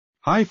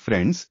Hi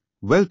friends,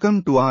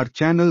 welcome to our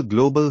channel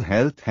Global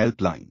Health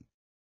Helpline.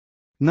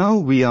 Now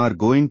we are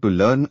going to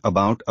learn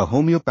about a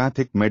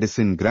homeopathic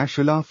medicine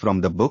Gratiola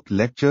from the book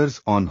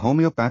Lectures on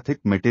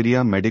Homeopathic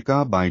Meteria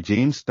Medica by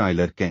James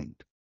Tyler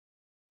Kent.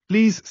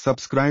 Please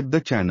subscribe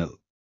the channel.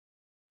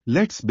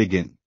 Let's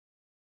begin.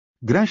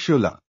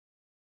 Gratiola.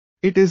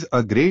 It is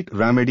a great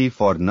remedy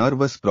for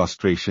nervous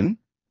prostration,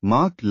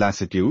 marked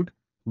lassitude,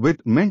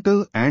 with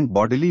mental and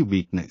bodily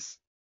weakness.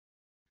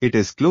 It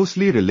is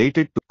closely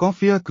related to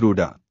Coffea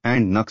cruda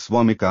and Nux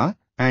vomica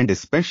and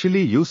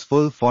especially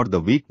useful for the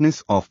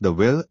weakness of the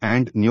will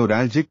and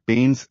neuralgic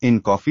pains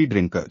in coffee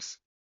drinkers.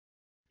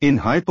 In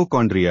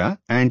hypochondria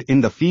and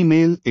in the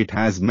female it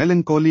has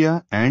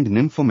melancholia and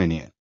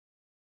nymphomania.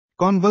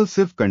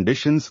 Convulsive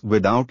conditions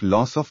without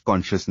loss of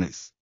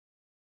consciousness.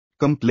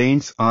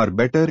 Complaints are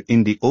better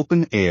in the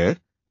open air,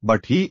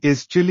 but he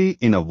is chilly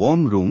in a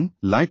warm room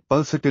like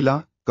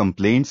pulsatilla.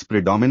 Complaints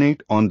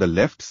predominate on the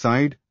left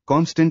side.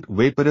 Constant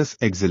vaporous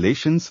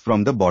exhalations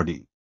from the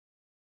body.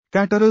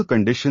 Catarrhal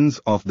conditions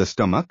of the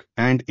stomach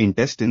and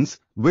intestines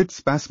with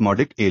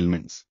spasmodic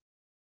ailments.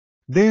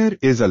 There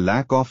is a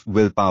lack of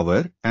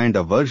willpower and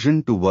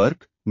aversion to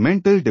work,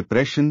 mental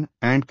depression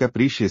and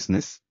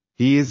capriciousness.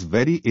 He is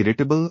very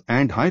irritable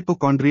and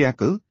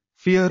hypochondriacal,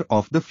 fear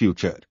of the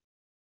future.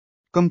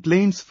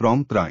 Complaints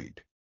from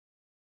pride.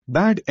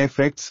 Bad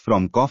effects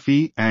from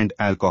coffee and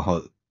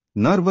alcohol.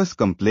 Nervous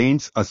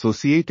complaints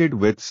associated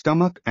with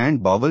stomach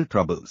and bowel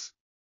troubles.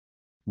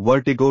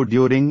 Vertigo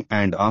during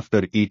and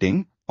after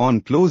eating,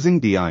 on closing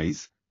the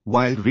eyes,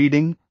 while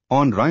reading,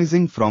 on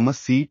rising from a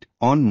seat,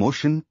 on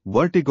motion,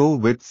 vertigo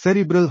with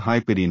cerebral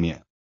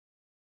hyperemia.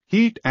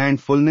 Heat and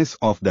fullness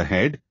of the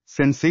head,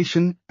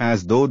 sensation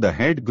as though the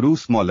head grew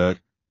smaller,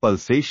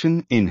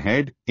 pulsation in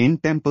head, in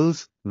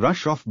temples,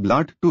 rush of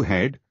blood to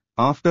head,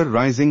 after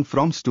rising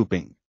from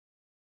stooping.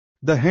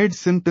 The head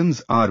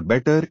symptoms are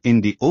better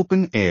in the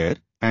open air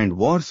and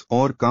worse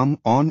or come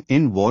on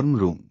in warm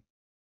room.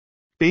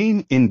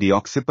 Pain in the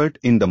occiput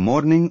in the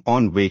morning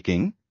on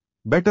waking,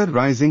 better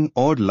rising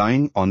or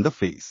lying on the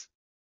face.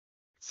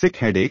 Sick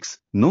headaches,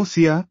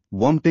 nausea,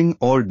 vomiting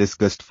or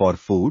disgust for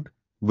food,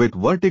 with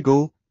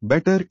vertigo,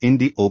 better in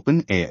the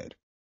open air.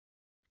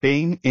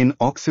 Pain in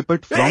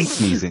occiput from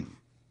sneezing.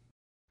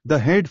 The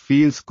head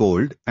feels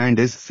cold and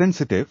is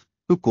sensitive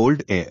to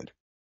cold air.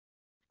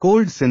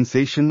 Cold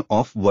sensation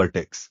of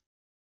vertex.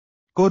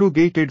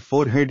 Corrugated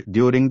forehead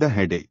during the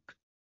headache.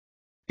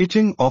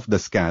 Itching of the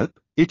scalp,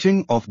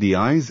 itching of the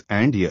eyes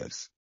and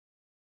ears.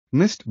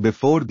 Mist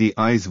before the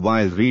eyes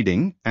while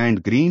reading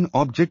and green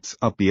objects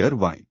appear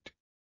white.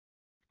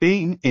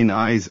 Pain in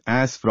eyes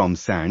as from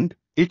sand,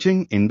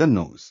 itching in the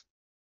nose.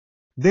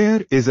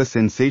 There is a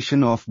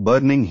sensation of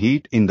burning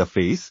heat in the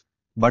face,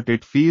 but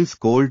it feels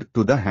cold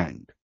to the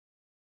hand.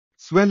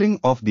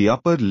 Swelling of the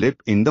upper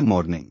lip in the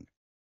morning.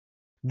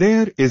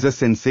 There is a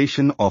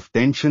sensation of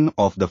tension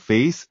of the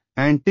face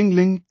and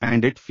tingling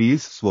and it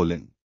feels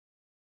swollen.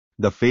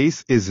 The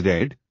face is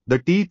red, the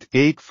teeth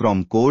ache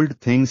from cold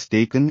things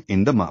taken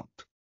in the mouth.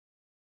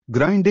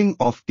 Grinding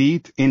of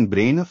teeth in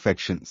brain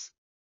affections.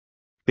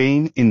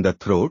 Pain in the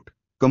throat,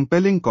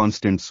 compelling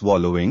constant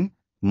swallowing,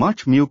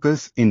 much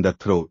mucus in the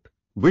throat,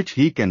 which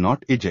he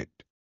cannot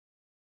eject.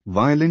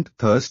 Violent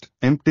thirst,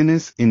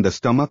 emptiness in the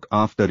stomach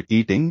after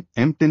eating,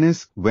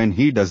 emptiness when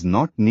he does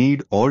not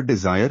need or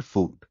desire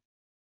food.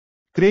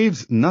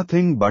 Craves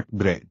nothing but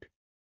bread.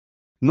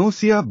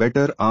 Nausea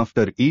better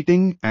after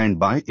eating and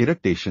by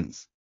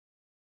irritations.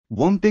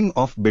 Vomiting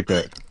of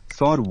bitter,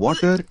 sour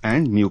water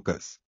and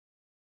mucus.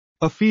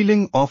 A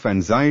feeling of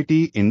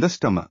anxiety in the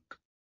stomach.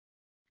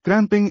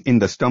 Cramping in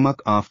the stomach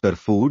after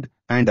food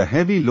and a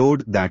heavy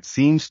load that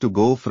seems to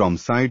go from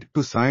side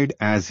to side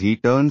as he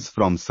turns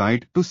from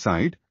side to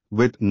side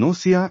with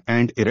nausea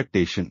and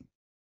irritation.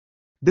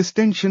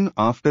 Distension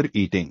after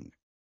eating.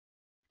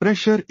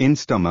 Pressure in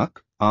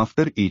stomach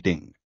after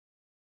eating.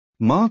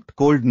 Marked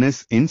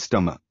coldness in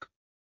stomach.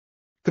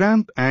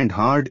 Cramp and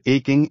hard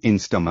aching in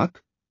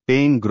stomach.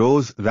 Pain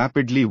grows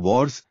rapidly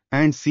worse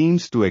and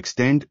seems to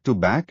extend to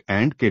back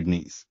and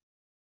kidneys.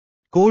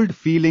 Cold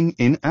feeling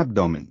in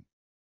abdomen.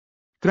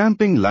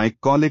 Cramping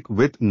like colic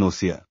with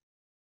nausea.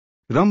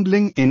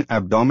 Rumbling in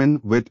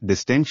abdomen with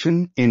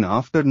distension in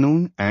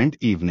afternoon and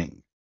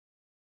evening.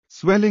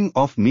 Swelling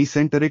of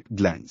mesenteric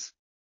glands.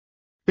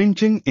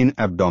 Pinching in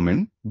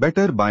abdomen,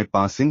 better by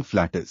passing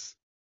flatus.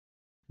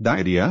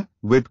 Diarrhea,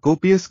 with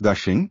copious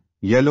gushing,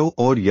 yellow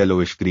or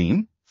yellowish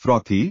green,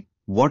 frothy,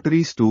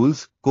 watery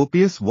stools,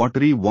 copious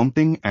watery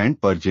vomiting and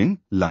purging,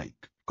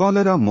 like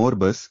cholera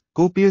morbus,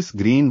 copious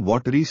green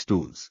watery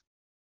stools.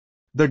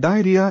 The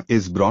diarrhea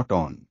is brought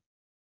on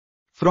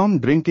from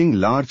drinking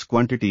large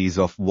quantities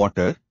of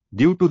water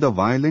due to the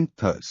violent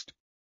thirst.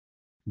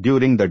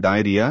 During the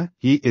diarrhea,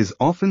 he is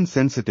often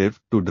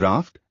sensitive to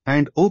draught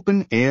and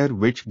open air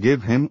which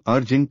give him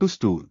urging to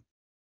stool.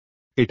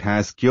 It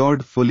has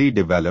cured fully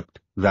developed,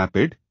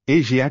 rapid,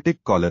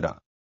 Asiatic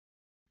cholera.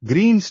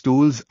 Green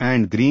stools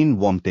and green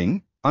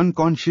vomiting,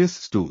 unconscious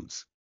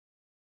stools.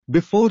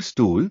 Before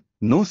stool,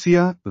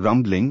 nausea,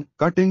 rumbling,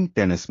 cutting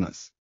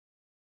tenesmus.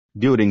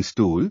 During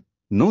stool,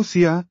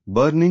 nausea,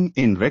 burning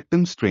in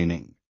rectum,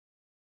 straining.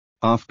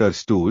 After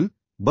stool,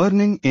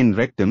 burning in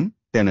rectum,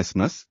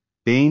 tenesmus,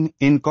 pain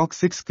in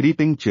coccyx,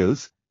 creeping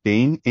chills,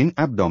 pain in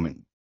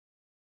abdomen.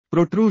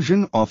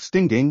 Protrusion of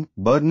stinging,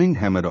 burning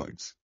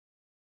hemorrhoids.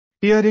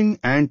 Tearing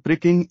and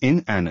pricking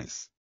in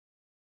anus.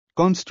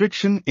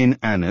 Constriction in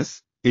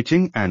anus,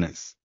 itching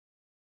anus.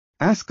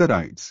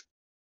 Ascarides.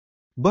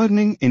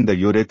 Burning in the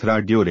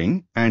urethra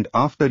during and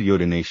after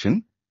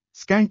urination.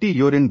 Scanty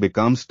urine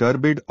becomes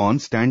turbid on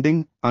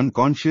standing,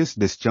 unconscious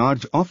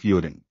discharge of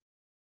urine.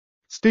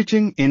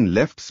 Stitching in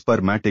left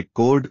spermatic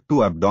cord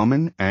to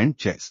abdomen and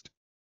chest.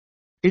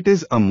 It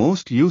is a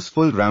most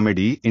useful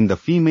remedy in the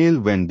female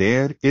when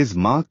there is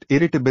marked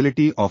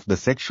irritability of the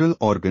sexual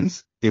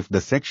organs. If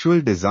the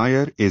sexual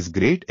desire is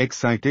great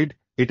excited,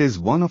 it is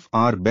one of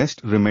our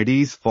best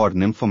remedies for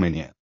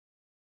nymphomania.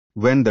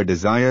 When the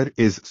desire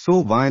is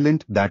so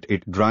violent that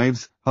it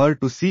drives her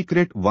to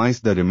secret vice,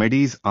 the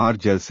remedies are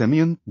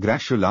gelsemium,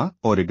 gratiola,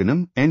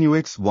 origanum,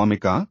 nux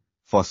vomica,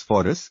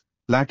 phosphorus,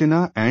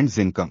 platina and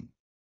zincum.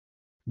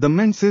 The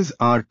menses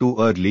are too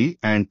early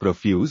and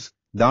profuse,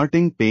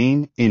 darting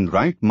pain in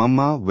right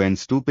mumma when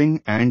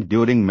stooping and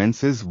during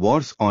menses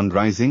wars on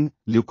rising,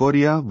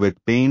 leucorrhea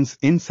with pains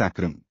in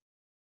sacrum.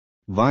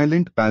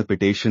 Violent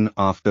palpitation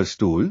after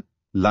stool,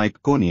 like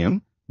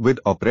conium, with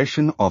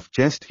oppression of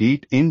chest,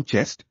 heat in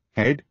chest,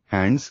 head,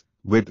 hands,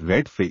 with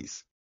red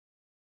face.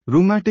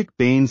 Rheumatic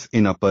pains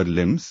in upper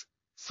limbs,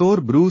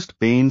 sore bruised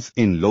pains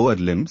in lower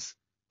limbs,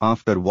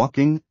 after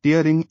walking,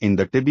 tearing in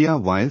the tibia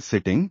while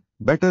sitting,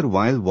 better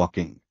while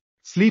walking.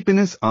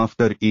 Sleepiness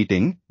after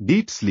eating,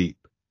 deep sleep,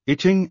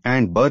 itching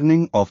and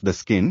burning of the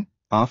skin,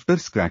 after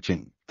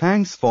scratching.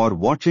 Thanks for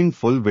watching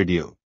full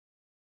video.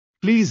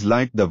 Please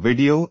like the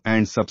video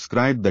and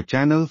subscribe the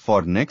channel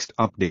for next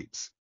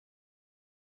updates.